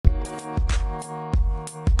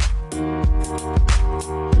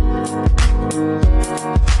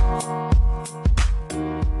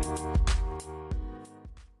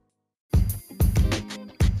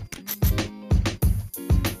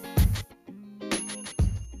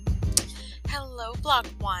Block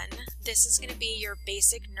 1, this is going to be your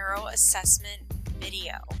basic neuro assessment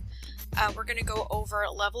video. We're going to go over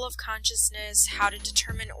level of consciousness, how to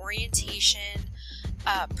determine orientation,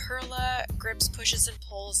 PERLA, grips, pushes, and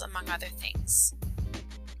pulls, among other things.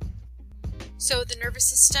 So the nervous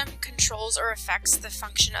system controls or affects the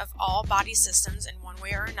function of all body systems in one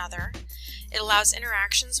way or another. It allows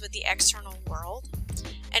interactions with the external world,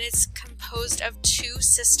 and it's composed of two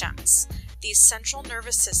systems: the central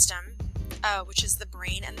nervous system, which is the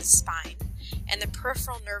brain and the spine, and the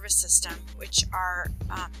peripheral nervous system, which are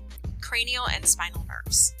cranial and spinal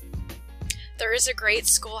nerves. There is a great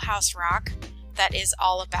Schoolhouse Rock that is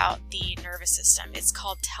all about the nervous system. It's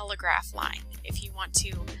called Telegraph Line. If you want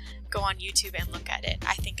to go on YouTube and look at it,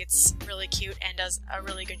 I think it's really cute and does a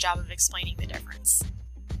really good job of explaining the difference.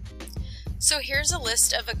 So here's a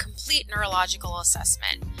list of a complete neurological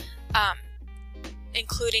assessment,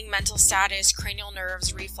 including mental status, cranial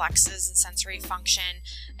nerves, reflexes and sensory function,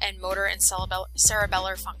 and motor and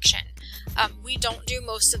cerebellar function. We don't do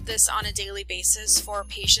most of this on a daily basis for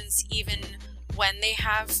patients even when they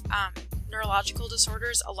have neurological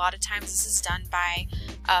disorders. A lot of times this is done by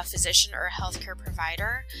a physician or a healthcare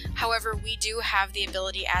provider. However, we do have the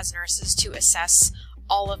ability as nurses to assess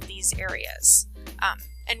all of these areas.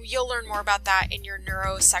 And you'll learn more about that in your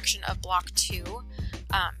neuro section of Block 2.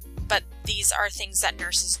 But these are things that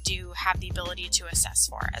nurses do have the ability to assess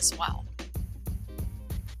for as well.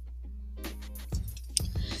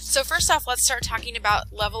 So first off, let's start talking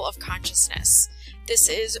about level of consciousness. This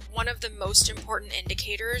is one of the most important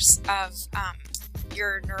indicators of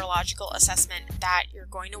your neurological assessment that you're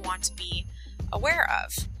going to want to be aware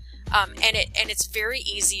of. And it's very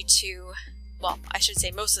easy to, well, I should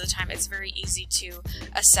say most of the time, it's very easy to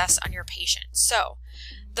assess on your patient. So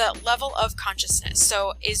the level of consciousness.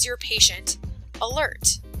 So is your patient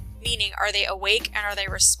alert? Meaning, are they awake and are they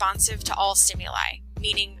responsive to all stimuli?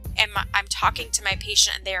 Meaning, I'm talking to my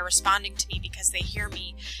patient and they are responding to me because they hear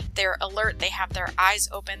me. They're alert. They have their eyes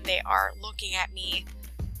open. They are looking at me.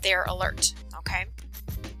 They're alert. Okay.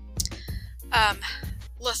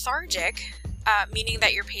 Lethargic, meaning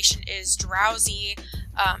that your patient is drowsy,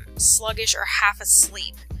 sluggish, or half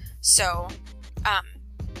asleep. So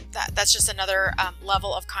that's just another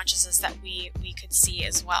level of consciousness that we could see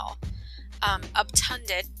as well.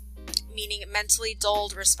 Obtunded, meaning mentally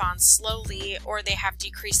dulled, responds slowly, or they have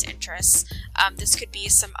decreased interests. This could be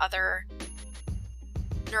some other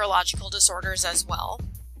neurological disorders as well.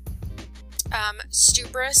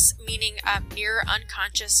 Stuporous, meaning near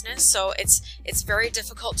unconsciousness, so it's very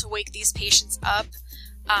difficult to wake these patients up.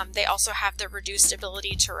 They also have the reduced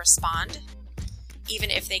ability to respond, even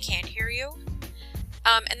if they can hear you.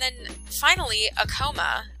 And then finally, a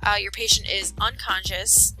coma. Your patient is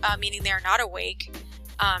unconscious, meaning they are not awake,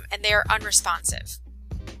 and they are unresponsive.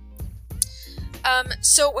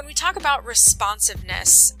 So when we talk about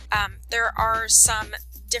responsiveness, there are some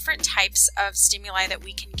different types of stimuli that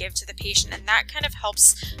we can give to the patient, and that kind of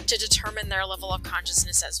helps to determine their level of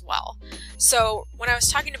consciousness as well. So when I was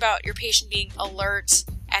talking about your patient being alert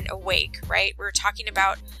and awake, right, we're talking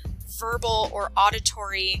about verbal or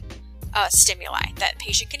auditory stimuli. That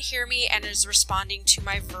patient can hear me and is responding to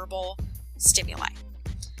my verbal stimuli.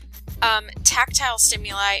 Tactile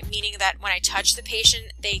stimuli, meaning that when I touch the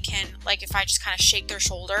patient, they can, like if I just kind of shake their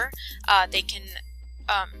shoulder, they can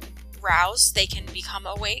rouse, they can become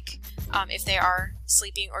awake if they are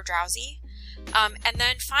sleeping or drowsy. And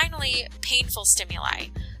then finally, painful stimuli.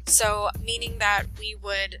 So meaning that we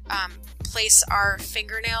would place our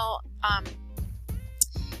fingernail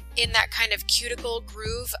in that kind of cuticle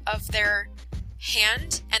groove of their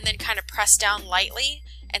hand and then kind of press down lightly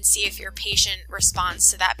and see if your patient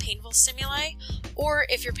responds to that painful stimuli, or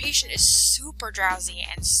if your patient is super drowsy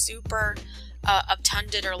and super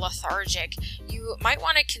obtunded or lethargic, you might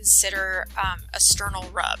want to consider a sternal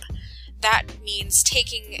rub. That means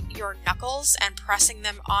taking your knuckles and pressing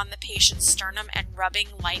them on the patient's sternum and rubbing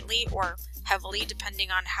lightly or heavily,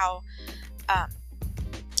 depending on how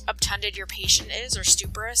obtunded your patient is or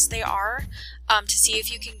stuporous they are, to see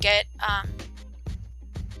if you can get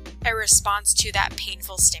a response to that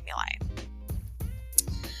painful stimuli.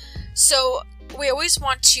 So we always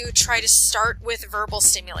want to try to start with verbal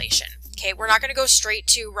stimulation. Okay, we're not going to go straight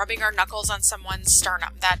to rubbing our knuckles on someone's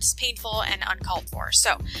sternum. That's painful and uncalled for.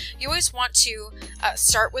 So you always want to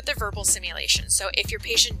start with the verbal stimulation. So if your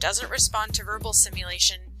patient doesn't respond to verbal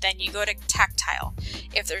stimulation, then you go to tactile.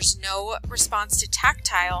 If there's no response to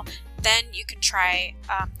tactile, then you can try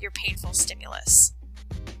your painful stimulus.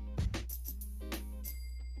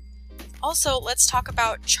 Also, let's talk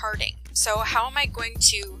about charting. So how am I going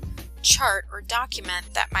to chart or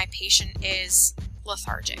document that my patient is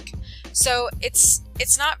lethargic. So it's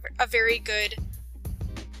not a very good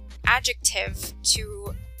adjective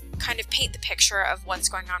to kind of paint the picture of what's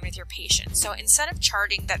going on with your patient. So instead of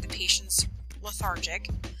charting that the patient's lethargic,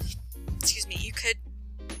 you could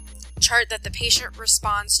chart that the patient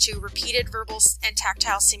responds to repeated verbal and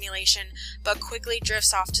tactile stimulation but quickly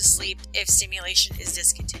drifts off to sleep if stimulation is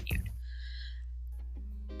discontinued.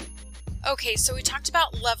 Okay, so we talked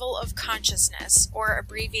about level of consciousness, or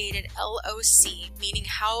abbreviated LOC, meaning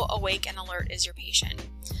how awake and alert is your patient.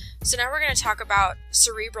 So now we're going to talk about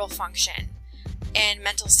cerebral function and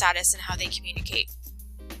mental status and how they communicate.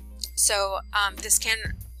 So this can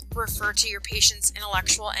refer to your patient's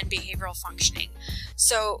intellectual and behavioral functioning.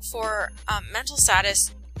 So for mental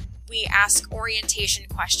status, we ask orientation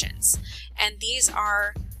questions, and these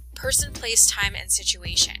are person, place, time, and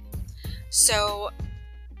situation. So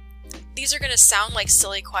these are going to sound like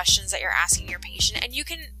silly questions that you're asking your patient, and you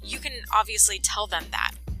can obviously tell them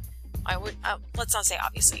that. Let's not say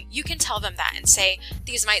obviously. You can tell them that and say,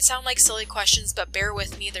 these might sound like silly questions, but bear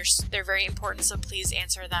with me, they're very important, so please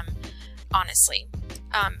answer them honestly.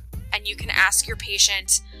 And you can ask your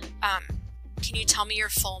patient, can you tell me your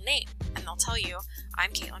full name? And they'll tell you,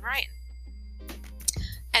 I'm Caitlin Ryan.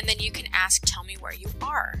 And then you can ask, tell me where you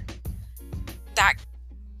are. That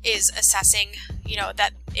is assessing,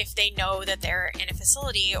 that if they know that they're in a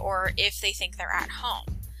facility or if they think they're at home.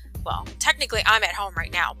 Well, technically I'm at home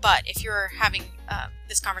right now, but if you're having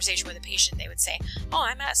this conversation with a patient, they would say, oh,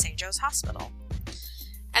 I'm at St. Joe's Hospital.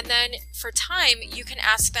 And then for time, you can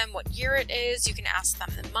ask them what year it is, you can ask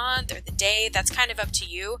them the month or the day, that's kind of up to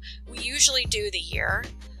you. We usually do the year,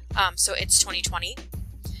 so it's 2020.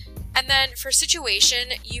 And then for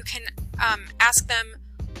situation, you can ask them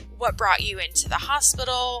what brought you into the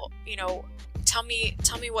hospital, tell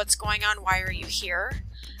me what's going on, why are you here?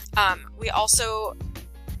 We also,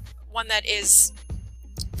 one that is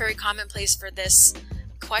very commonplace for this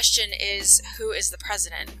question is, who is the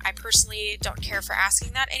president? I personally don't care for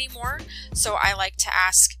asking that anymore, so I like to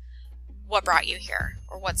ask, what brought you here,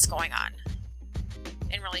 or what's going on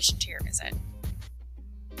in relation to your visit.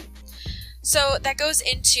 So that goes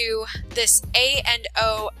into this A and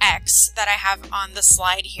O X that I have on the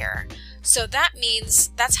slide here. So that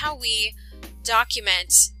means that's how we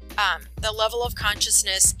document the level of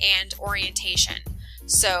consciousness and orientation.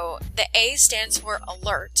 So the A stands for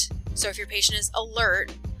alert. So if your patient is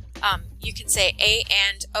alert, you can say A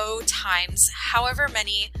and O times however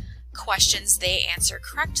many questions they answer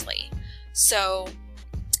correctly. So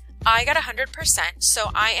I got 100%, so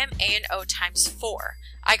I am A and O times 4.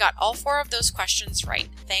 I got all 4 of those questions right,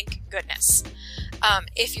 thank goodness.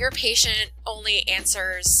 If your patient only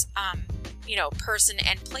answers, person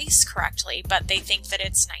and place correctly, but they think that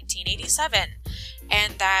it's 1987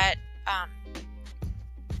 and that,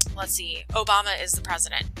 Obama is the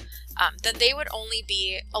president, then they would only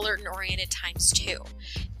be alert and oriented times 2.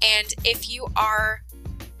 And if you are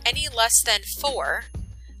any less than 4,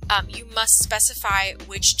 you must specify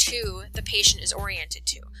which 2 the patient is oriented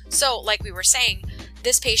to. So, like we were saying,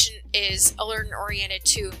 this patient is alert and oriented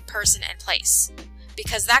to person and place,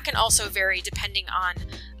 because that can also vary depending on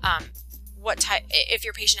what type, if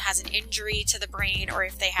your patient has an injury to the brain or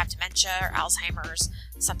if they have dementia or Alzheimer's,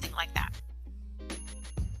 something like that.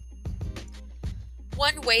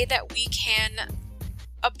 One way that we can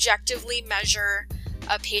objectively measure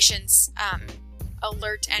a patient's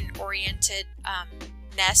alert and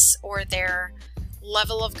orientedness, or their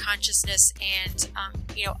level of consciousness and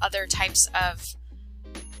other types of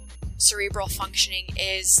cerebral functioning,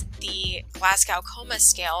 is the Glasgow Coma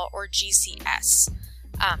Scale, or GCS.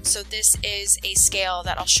 So this is a scale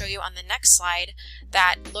that I'll show you on the next slide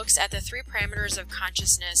that looks at the 3 parameters of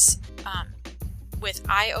consciousness with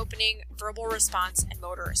eye opening, verbal response, and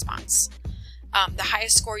motor response. The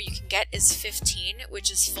highest score you can get is 15,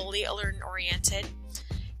 which is fully alert and oriented.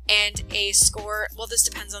 And a score, well, this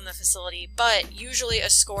depends on the facility, but usually a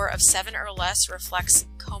score of 7 or less reflects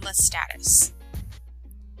coma status.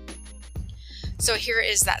 So here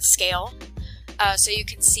is that scale. So you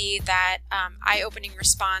can see that eye-opening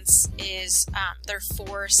response is, there are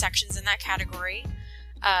 4 sections in that category.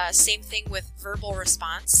 Same thing with verbal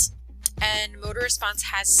response, and motor response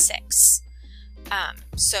has 6.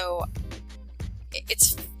 So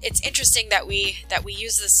it's interesting that we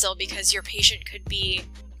use this still, because your patient could be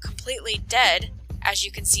completely dead, as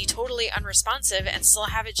you can see, totally unresponsive, and still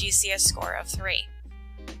have a GCS score of 3.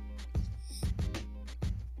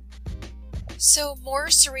 So more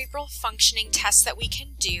cerebral functioning tests that we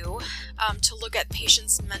can do to look at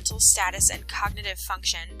patients' mental status and cognitive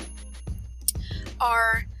function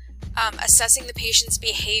are assessing the patient's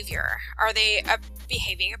behavior. Are they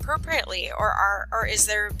behaving appropriately, or is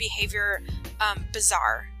their behavior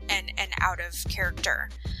bizarre and out of character?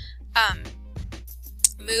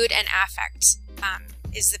 Mood and affect.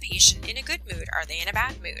 Is the patient in a good mood? Are they in a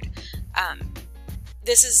bad mood?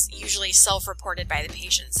 This is usually self-reported by the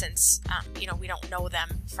patient, since we don't know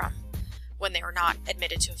them from when they were not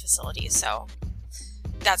admitted to a facility. So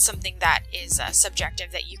that's something that is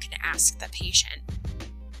subjective that you can ask the patient.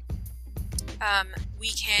 We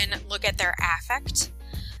can look at their affect.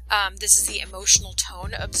 This is the emotional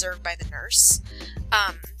tone observed by the nurse.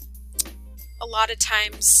 A lot of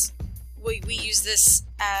times we use this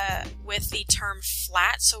with the term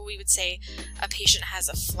flat. So we would say a patient has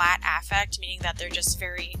a flat affect, meaning that they're just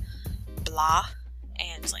very blah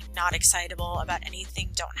and like not excitable about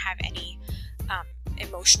anything, don't have any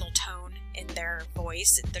emotional tone in their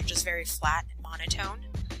voice. They're just very flat and monotone.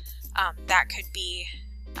 That could be,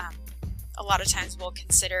 a lot of times we'll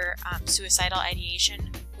consider suicidal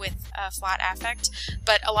ideation with a flat affect,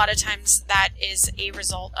 but a lot of times that is a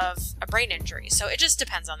result of a brain injury. So it just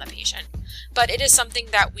depends on the patient, but it is something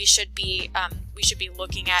that we should be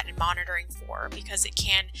looking at and monitoring for, because it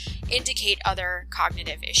can indicate other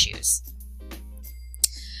cognitive issues.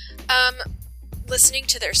 Listening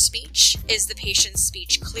to their speech. Is the patient's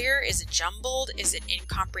speech clear? Is it jumbled? Is it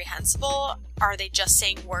incomprehensible? Are they just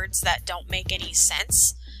saying words that don't make any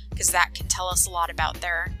sense? Because that can tell us a lot about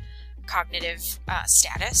their cognitive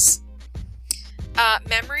status.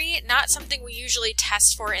 Memory, not something we usually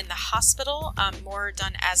test for in the hospital, more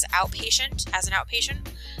done as an outpatient.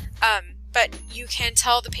 But you can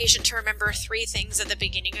tell the patient to remember 3 things at the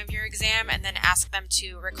beginning of your exam and then ask them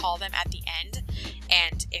to recall them at the end,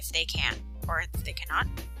 and if they can or if they cannot.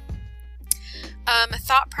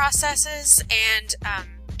 Thought processes and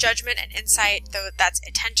judgment and insight, though that's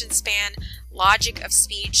attention span, logic of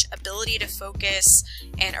speech, ability to focus,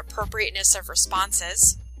 and appropriateness of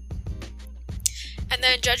responses. And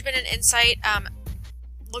then judgment and insight,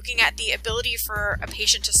 looking at the ability for a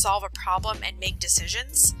patient to solve a problem and make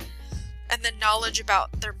decisions. And then knowledge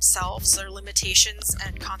about themselves, their limitations,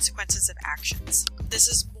 and consequences of actions.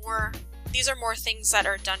 These are more things that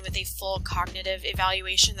are done with a full cognitive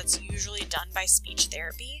evaluation that's usually done by speech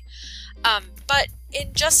therapy. But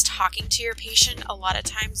in just talking to your patient, a lot of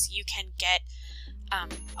times you can get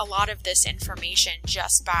a lot of this information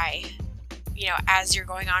just by, as you're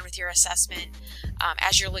going on with your assessment,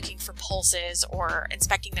 as you're looking for pulses or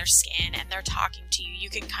inspecting their skin and they're talking to you, you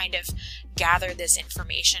can kind of gather this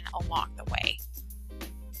information along the way.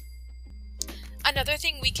 Another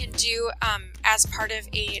thing we can do as part of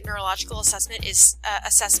a neurological assessment is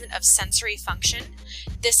assessment of sensory function.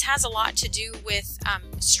 This has a lot to do with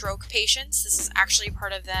stroke patients. This is actually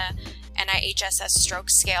part of the NIHSS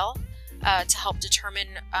stroke scale to help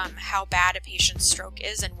determine how bad a patient's stroke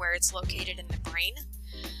is and where it's located in the brain.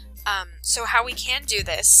 So how we can do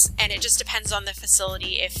this, and it just depends on the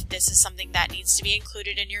facility if this is something that needs to be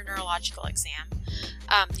included in your neurological exam.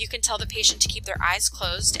 You can tell the patient to keep their eyes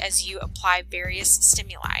closed as you apply various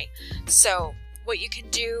stimuli. So what you can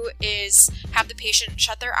do is have the patient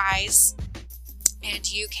shut their eyes,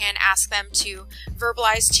 and you can ask them to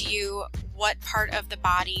verbalize to you what part of the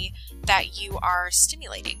body that you are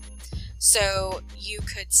stimulating. So you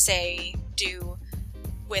could say, do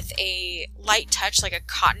with a light touch, like a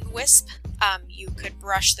cotton wisp, you could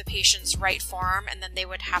brush the patient's right forearm, and then they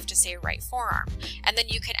would have to say right forearm. And then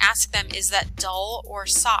you can ask them, is that dull or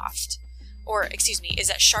soft? Or, excuse me, is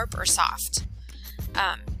that sharp or soft?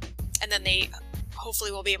 And then they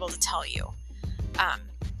hopefully will be able to tell you.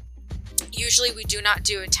 Usually we do not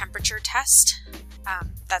do a temperature test.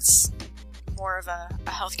 That's more of a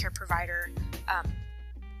healthcare provider,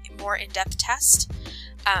 more in-depth test.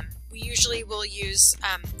 We usually will use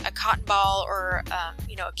a cotton ball or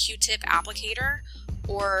a Q-tip applicator,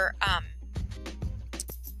 or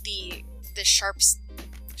the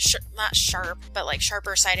not sharp, but like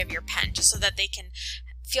sharper side of your pen, just so that they can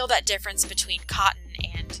feel that difference between cotton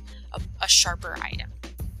and a sharper item.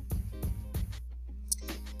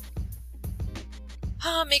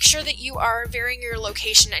 Make sure that you are varying your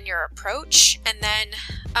location and your approach, and then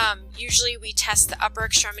usually we test the upper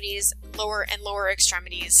extremities, lower and lower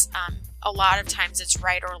extremities. A lot of times it's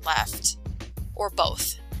right or left, or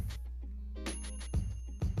both.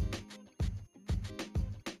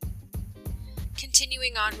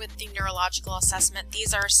 Continuing on with the neurological assessment,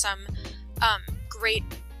 these are some great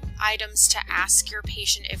items to ask your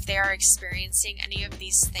patient if they are experiencing any of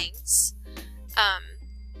these things.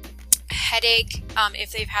 Headache,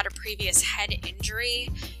 if they've had a previous head injury,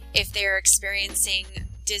 if they're experiencing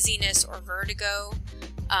dizziness or vertigo.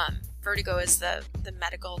 Vertigo is the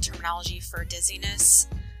medical terminology for dizziness.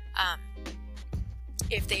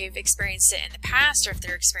 if they've experienced it in the past or if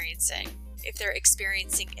they're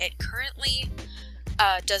experiencing it currently.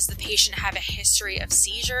 Does the patient have a history of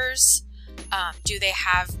seizures? Do they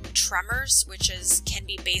have tremors, which can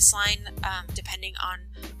be baseline depending on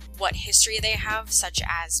what history they have, such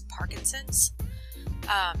as Parkinson's?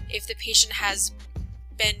 If the patient has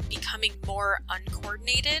been becoming more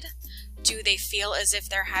uncoordinated, do they feel as if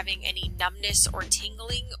they're having any numbness or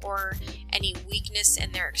tingling or any weakness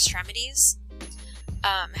in their extremities?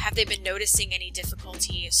 Have they been noticing any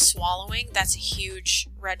difficulty swallowing? That's a huge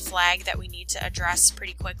red flag that we need to address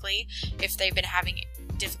pretty quickly if they've been having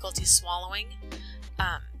difficulty swallowing,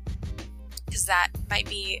 because that might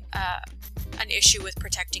be an issue with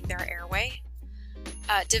protecting their airway.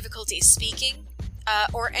 Difficulty speaking,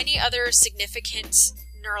 or any other significant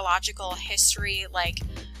neurological history like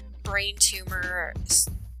brain tumor,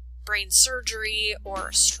 brain surgery,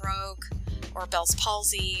 or stroke, or Bell's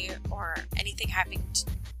palsy, or anything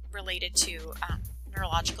related to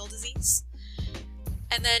neurological disease.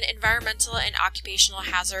 And then environmental and occupational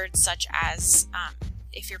hazards, such as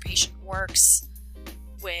if your patient works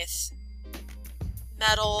with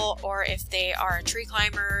metal, or if they are a tree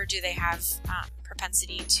climber, do they have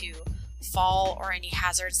propensity to fall, or any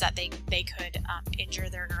hazards that they could injure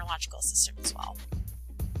their neurological system as well.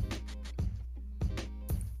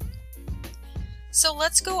 So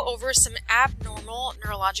let's go over some abnormal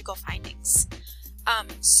neurological findings.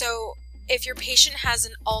 So if your patient has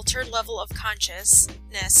an altered level of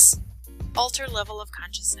consciousness,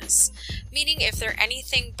 meaning if they're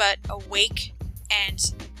anything but awake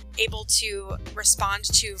and able to respond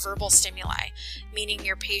to verbal stimuli, meaning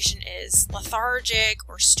your patient is lethargic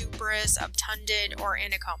or stuporous, obtunded, or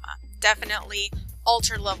in a coma. Definitely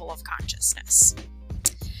altered level of consciousness.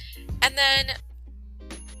 And then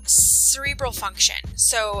cerebral function.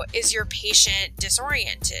 So is your patient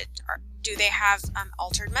disoriented? Do they have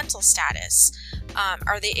altered mental status?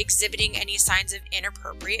 Are they exhibiting any signs of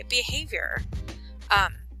inappropriate behavior?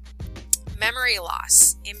 Memory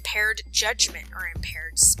loss, impaired judgment, or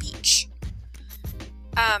impaired speech.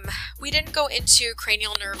 We didn't go into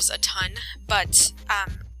cranial nerves a ton, but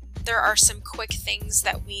there are some quick things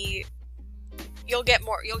that you'll get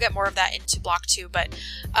more of that into block 2, but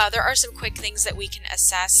there are some quick things that we can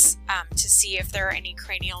assess to see if there are any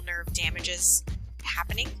cranial nerve damages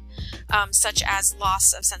happening, such as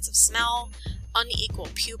loss of sense of smell, unequal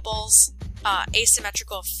pupils,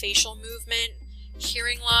 asymmetrical facial movement,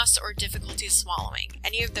 hearing loss, or difficulty swallowing.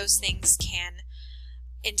 Any of those things can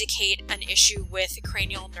indicate an issue with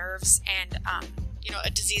cranial nerves and a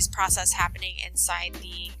disease process happening inside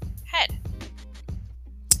the head.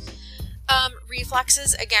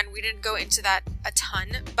 Reflexes, again, we didn't go into that a ton,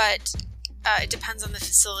 but it depends on the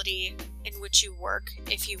facility in which you work,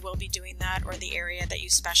 if you will be doing that, or the area that you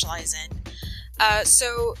specialize in.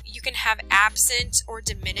 So you can have absent or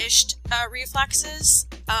diminished reflexes,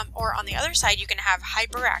 or on the other side, you can have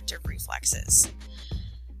hyperactive reflexes.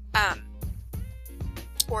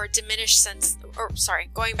 Or diminished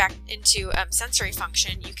going back into sensory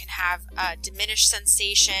function, you can have diminished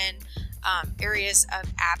sensation, areas of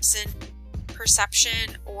absent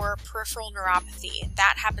perception, or peripheral neuropathy.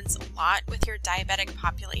 That happens a lot with your diabetic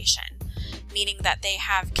population, meaning that they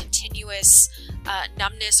have continuous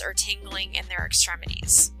numbness or tingling in their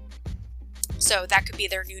extremities. So that could be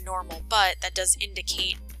their new normal, but that does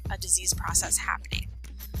indicate a disease process happening.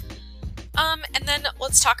 And then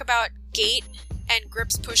let's talk about gait and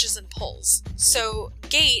grips, pushes, and pulls. So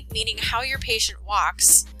gait, meaning how your patient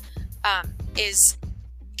walks,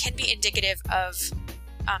 can be indicative of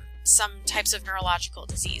some types of neurological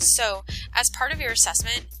disease. So as part of your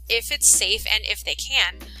assessment, if it's safe and if they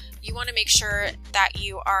can, you want to make sure that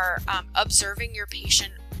you are observing your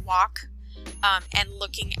patient walk and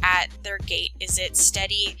looking at their gait. Is it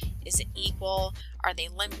steady? Is it equal? Are they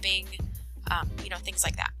limping? Things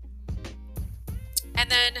like that.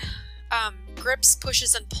 And then grips,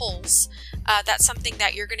 pushes, and pulls. That's something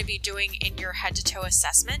that you're going to be doing in your head-to-toe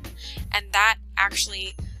assessment, and that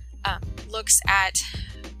actually looks at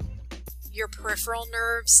your peripheral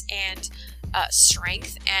nerves and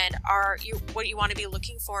strength. And what you want to be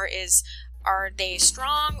looking for is, are they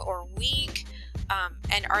strong or weak,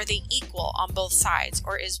 and are they equal on both sides,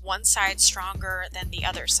 or is one side stronger than the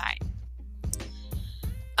other side?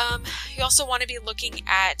 You also want to be looking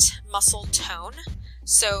at muscle tone.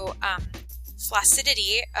 So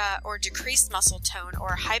flaccidity, or decreased muscle tone,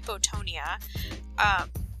 or hypotonia,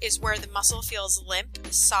 is where the muscle feels limp,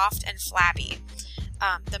 soft, and flabby.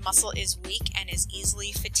 The muscle is weak and is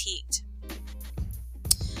easily fatigued.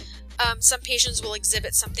 Some patients will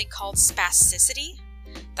exhibit something called spasticity.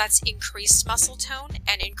 that's increased muscle tone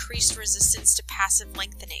and increased resistance to passive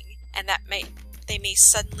lengthening, and that they may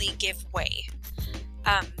suddenly give way.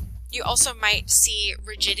 You also might see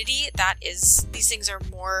rigidity. These things are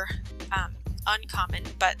more uncommon,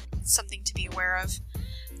 but something to be aware of.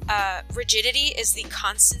 Rigidity is the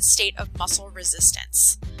constant state of muscle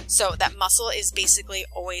resistance. So that muscle is basically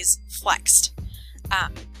always flexed.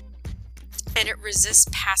 And it resists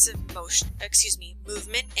passive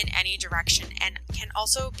movement in any direction, and can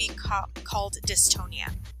also be called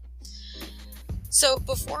dystonia. So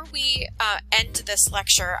before we end this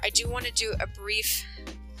lecture, I do want to do a brief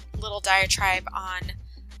little diatribe on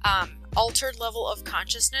altered level of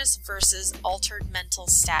consciousness versus altered mental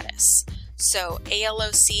status. So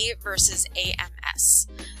ALOC versus AMS.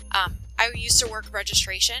 I used to work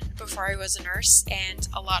registration before I was a nurse, and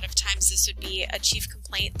a lot of times this would be a chief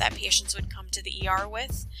complaint that patients would come to the ER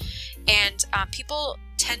with. And people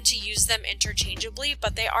tend to use them interchangeably,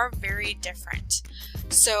 but they are very different.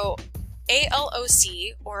 So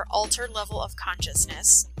ALOC, or altered level of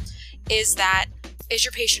consciousness, is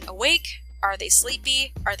your patient awake? Are they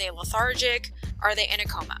sleepy? Are they lethargic? Are they in a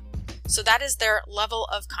coma? So that is their level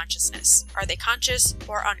of consciousness. Are they conscious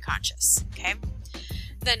or unconscious? Okay.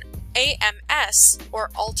 Then AMS,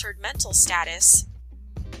 or altered mental status,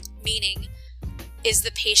 meaning, is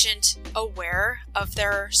the patient aware of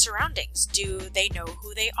their surroundings? Do they know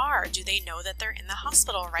who they are? Do they know that they're in the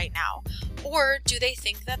hospital right now? Or do they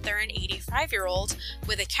think that they're an 85-year-old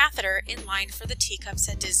with a catheter in line for the teacups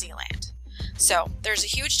at Disneyland? So there's a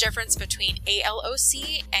huge difference between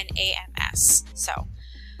ALOC and AMS. So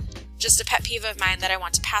just a pet peeve of mine that I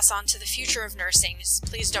want to pass on to the future of nursing is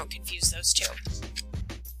please don't confuse those two.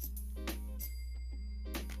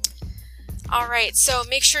 Alright, so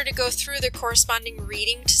make sure to go through the corresponding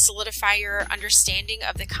reading to solidify your understanding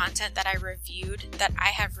of the content that I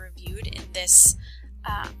have reviewed in this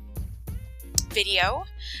video.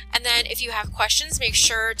 And then if you have questions, make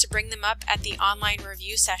sure to bring them up at the online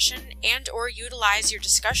review session and/or utilize your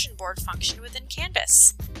discussion board function within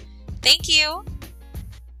Canvas. Thank you!